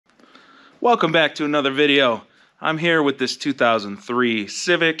Welcome back to another video. I'm here with this 2003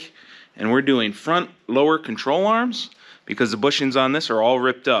 Civic, and we're doing front lower control arms because the bushings on this are all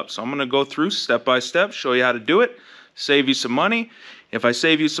ripped up. So I'm going to go through step by step, show you how to do it, save you some money. If I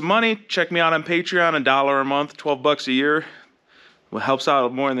save you some money, check me out on Patreon, $1 a month, 12 bucks a year. It helps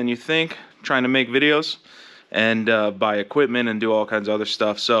out more than you think, trying to make videos and buy equipment and do all kinds of other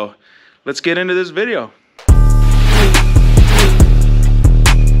stuff. So let's get into this video.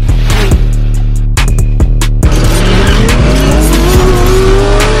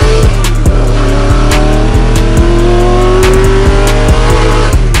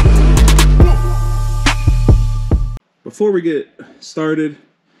 Before we get started,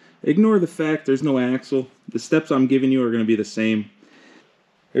 ignore the fact there's no axle. The steps I'm giving you are going to be the same.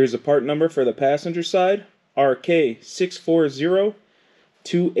 Here's the part number for the passenger side,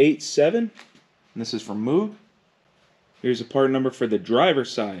 RK640287. This is from Moog. Here's the part number for the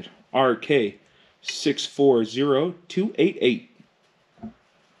driver's side, RK640288.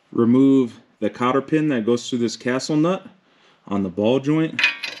 Remove the cotter pin that goes through this castle nut on the ball joint.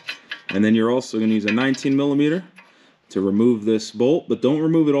 And then you're also going to use a 19mm to remove this bolt, but don't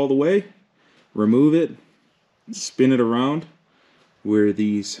remove it all the way. Remove it, spin it around where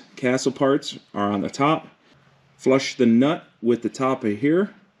these castle parts are on the top. Flush the nut with the top of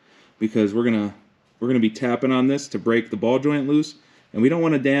here because we're gonna be tapping on this to break the ball joint loose, and we don't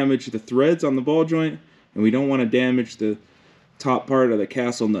want to damage the threads on the ball joint, and we don't want to damage the top part of the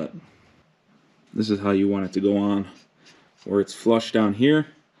castle nut. This is how you want it to go on, where it's flush down here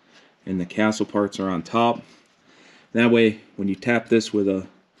and the castle parts are on top. That way, when you tap this with a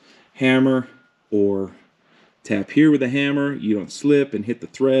hammer or tap here with a hammer, you don't slip and hit the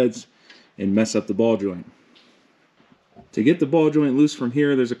threads and mess up the ball joint. To get the ball joint loose from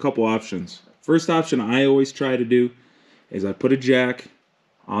here, there's a couple options. First option I always try to do is I put a jack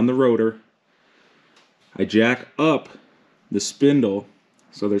on the rotor. I jack up the spindle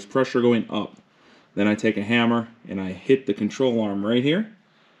so there's pressure going up. Then I take a hammer and I hit the control arm right here.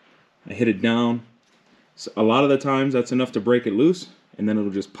 I hit it down. So a lot of the times that's enough to break it loose, and then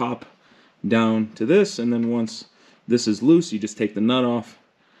it'll just pop down to this, and then once this is loose, you just take the nut off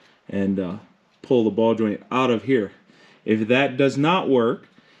and pull the ball joint out of here. If that does not work,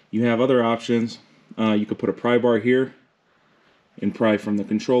 you have other options. You could put a pry bar here and pry from the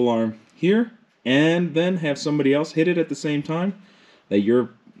control arm here, and then have somebody else hit it at the same time that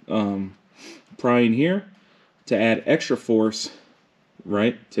you're prying here to add extra force,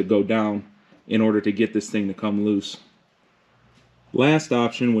 right, to go down in order to get this thing to come loose. Last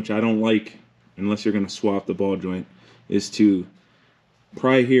option, which I don't like unless you're going to swap the ball joint, is to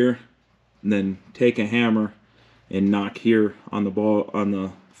pry here and then take a hammer and knock here on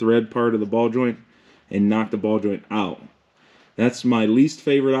the thread part of the ball joint and knock the ball joint out. That's my least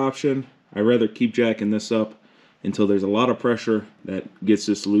favorite option. I'd rather keep jacking this up until there's a lot of pressure that gets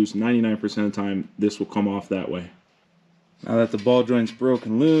this loose. 99% of the time this will come off that way. Now that the ball joint's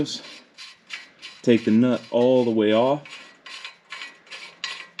broken loose, take the nut all the way off,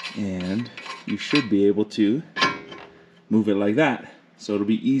 and you should be able to move it like that. So it'll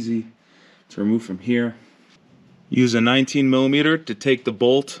be easy to remove from here. Use a 19mm to take the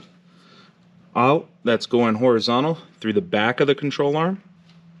bolt out that's going horizontal through the back of the control arm.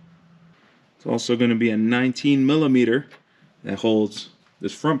 It's also going to be a 19mm that holds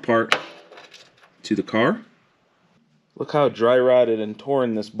this front part to the car. Look how dry rotted and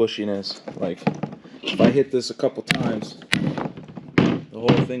torn this bushing is. Like, if I hit this a couple times, the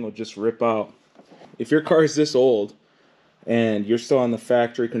whole thing will just rip out. If your car is this old and you're still on the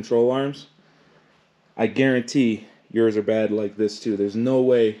factory control arms, I guarantee yours are bad like this too. There's no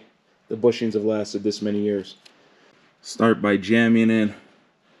way the bushings have lasted this many years. Start by jamming in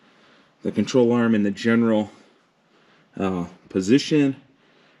the control arm in the general position.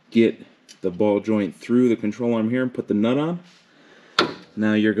 Get the ball joint through the control arm here and put the nut on.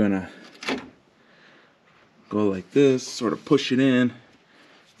 Now you're gonna go like this, sort of push it in,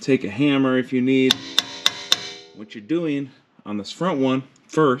 take a hammer if you need. What you're doing on this front one,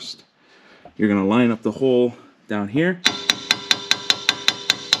 first, you're gonna line up the hole down here.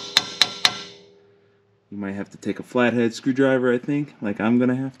 You might have to take a flathead screwdriver, I think, like I'm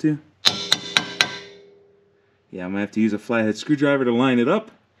gonna have to. Yeah, I'm gonna have to use a flathead screwdriver to line it up.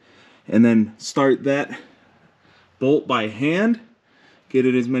 And then start that bolt by hand. Get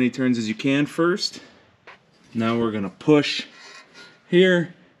it as many turns as you can first. Now we're gonna push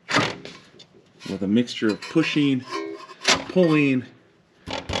here with a mixture of pushing, pulling.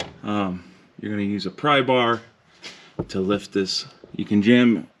 You're gonna use a pry bar to lift this. You can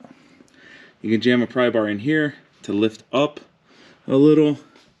jam a pry bar in here to lift up a little.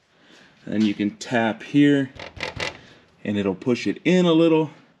 Then you can tap here and it'll push it in a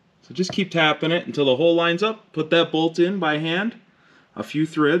little. So just keep tapping it until the hole lines up. Put that bolt in by hand, a few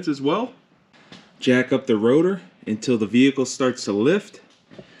threads as well. Jack up the rotor until the vehicle starts to lift.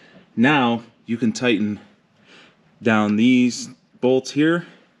 Now you can tighten down these bolts here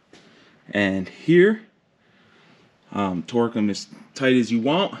and here. Torque them as tight as you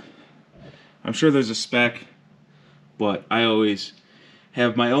want. I'm sure there's a spec, but I always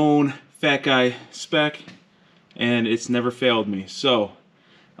have my own fat guy spec and it's never failed me. So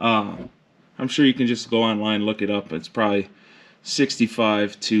I'm sure you can just go online, look it up. It's probably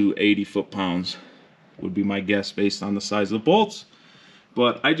 65 to 80 foot-pounds would be my guess based on the size of the bolts.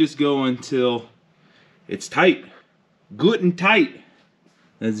 But I just go until it's tight. Good and tight.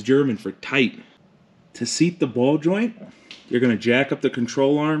 That's German for tight. To seat the ball joint, you're going to jack up the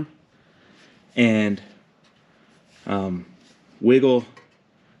control arm and wiggle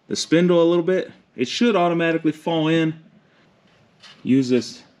the spindle a little bit. It should automatically fall in. Use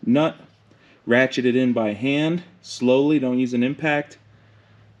this nut, ratchet it in by hand slowly, don't use an impact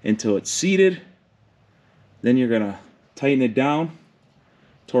until it's seated. Then you're going to tighten it down,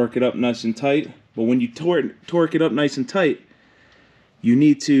 torque it up nice and tight. But when you torque it up nice and tight, you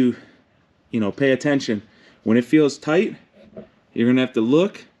need to, pay attention. When it feels tight, you're going to have to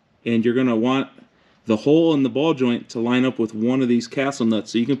look, and you're going to want the hole in the ball joint to line up with one of these castle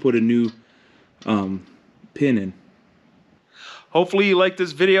nuts so you can put a new pin in. Hopefully you liked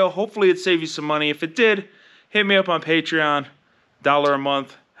this video. Hopefully it saved you some money. If it did, hit me up on Patreon. $1 a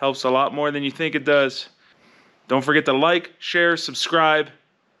month helps a lot more than you think it does. Don't forget to like, share, subscribe,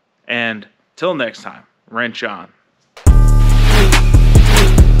 and till next time, wrench on.